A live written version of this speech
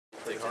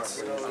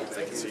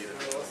it's either.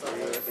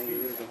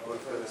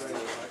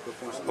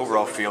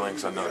 Overall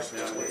feelings, I know it's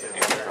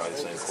probably the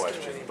same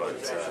question, but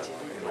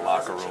in the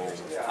locker room,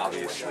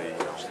 obviously,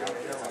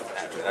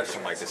 after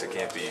something like this, it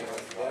can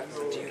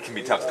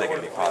be tough to take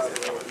anything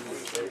positive from it.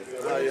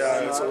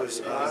 Yeah, it's always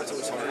hard to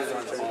find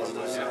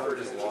positives.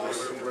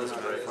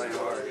 Playing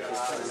hard.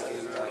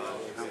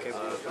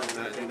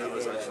 You know,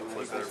 as I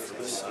play better for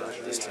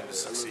this team to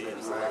succeed.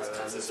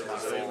 This is my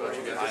fault.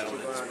 I own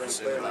it. It's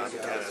pretty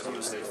KSU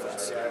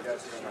defense. I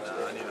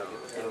need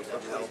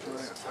help.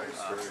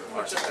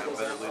 Watching that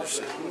better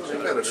leadership. You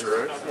got it,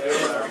 right?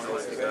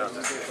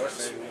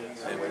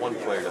 And one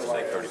player doesn't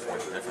make 30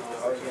 points a difference.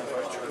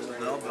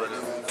 No, but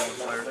if one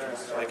player can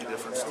make a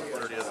difference,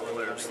 30 other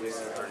players, 30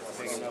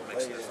 things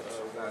makes a difference.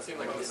 I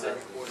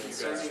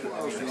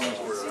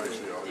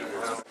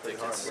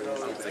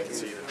don't think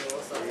it's either.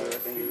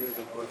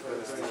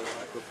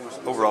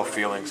 Overall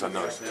feelings, I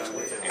know it's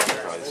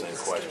probably the same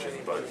question,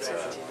 but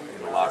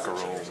in the locker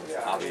room,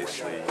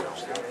 obviously,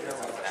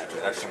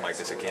 after something like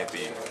this, it can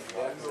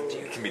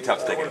be tough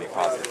to take anything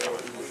positive from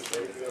it.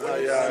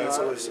 Yeah, it's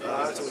always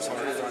hard to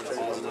find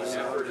positives.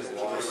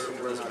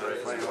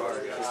 Playing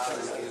hard.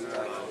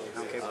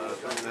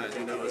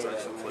 You know, as I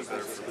play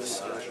better for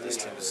this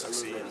team to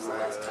succeed.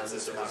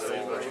 This is my fault.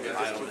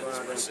 I own it.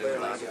 It's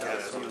pretty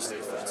KSU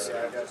defense. I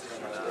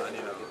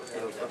need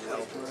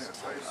help.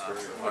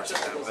 Watching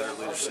that better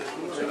leadership.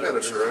 You got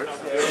it, right?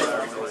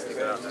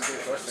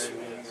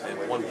 And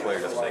one player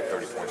doesn't make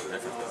 30 points a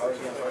difference.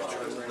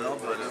 No,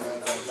 but if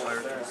one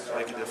player can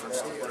make a difference,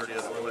 30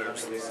 other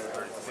players, 30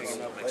 things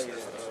makes a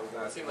difference.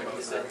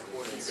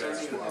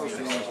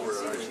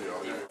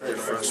 Very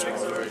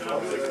frustrating to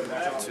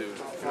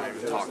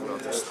even talk about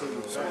this stuff.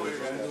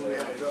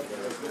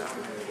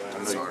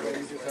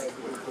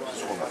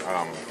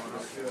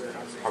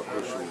 How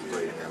crucial is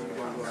playing them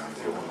on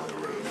the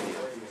road?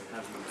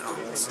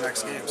 It's the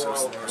next game, so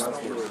it's the most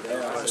important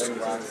question.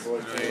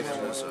 Aiden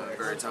was a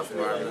very tough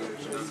environment.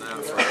 We've done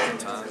that for a long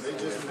time.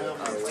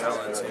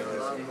 Talented team.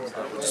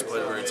 We just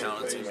played a very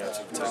talented team. You have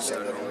to protect that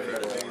early.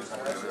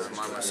 And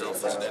remind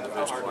myself as an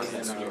individual, I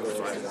need to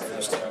fight for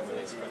this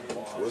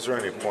team. Was there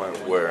any point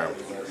where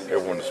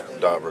everyone's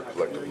diver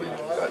collectively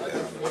got down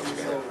in this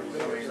game?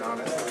 No,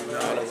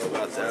 I don't know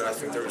about that. I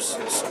think there was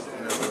some,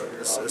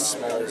 as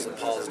small as the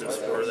positives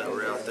were that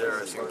were out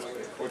there, I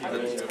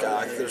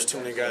think there's too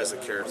many guys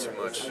that care too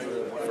much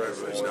for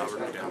everybody's not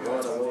going to get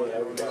involved.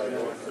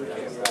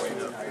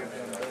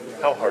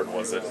 How hard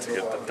was it to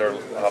get their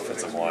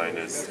offensive line?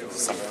 Is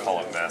some call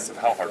it massive?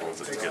 How hard was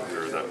it to get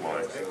through that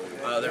line?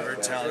 They're a very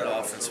talented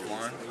offensive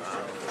line.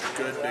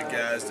 Good big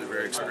guys. They're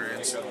very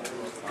experienced.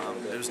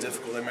 It was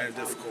difficult. They made it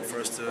difficult for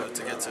us to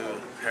get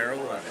to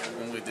Harrell, and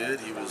when we did,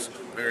 he was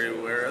very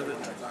aware of it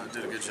and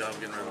did a good job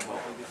getting around the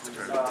ball.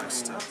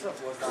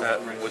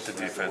 With the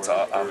defense,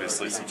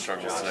 obviously some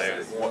struggles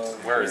today.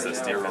 Where is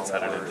this defense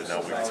headed into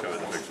now week 2 of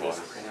the Big 12?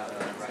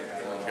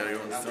 We got to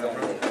go in the film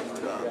room.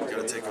 We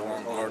got to take a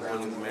long, hard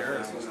look in the mirror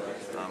and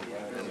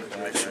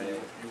make sure you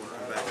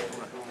come back and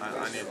play. I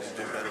need to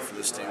do better for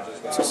this team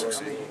to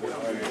succeed.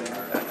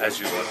 As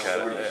you look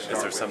at it,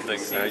 is there something,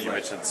 you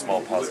mentioned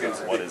small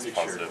positives, what is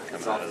positive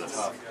coming out of this?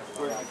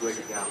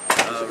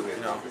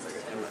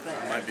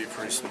 It might be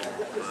pretty small,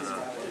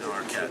 but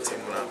our cat team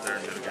went out there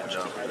and did a good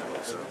job.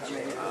 So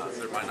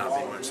there might not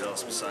be much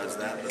else besides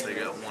that, but they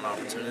got one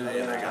opportunity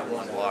and they got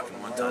one block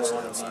and one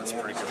touchdown, so that's a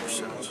pretty good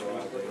percentage.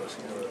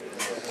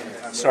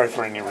 Sorry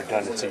for any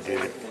redundancy,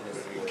 dude.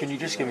 Can you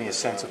just give me a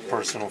sense of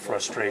personal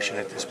frustration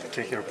at this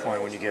particular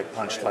point when you get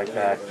punched like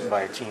that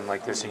by a team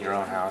like this in your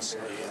own house?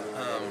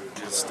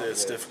 It's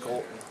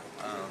difficult.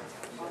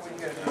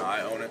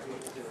 I own it.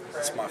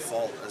 It's my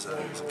fault as a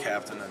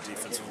captain, a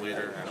defensive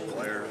leader, and a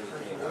player.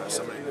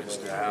 Somebody needs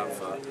to have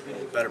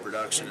better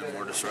production and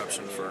more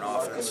disruption for an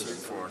offense and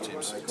for our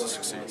teams to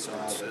succeed. So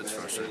it's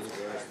frustrating.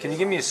 Can you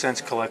give me a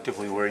sense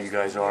collectively where you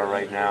guys are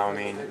right now? I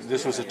mean,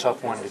 this was a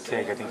tough one to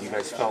take. I think you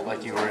guys felt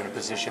like you were in a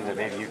position that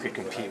maybe you could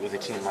compete with a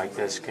team like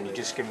this. Can you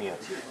just give me a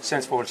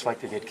sense for what it's like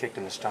to get kicked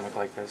in the stomach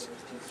like this?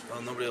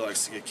 Well, nobody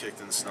likes to get kicked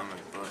in the stomach,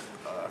 but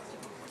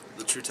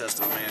the true test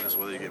of a man is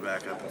whether you get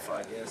back up and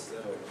fight.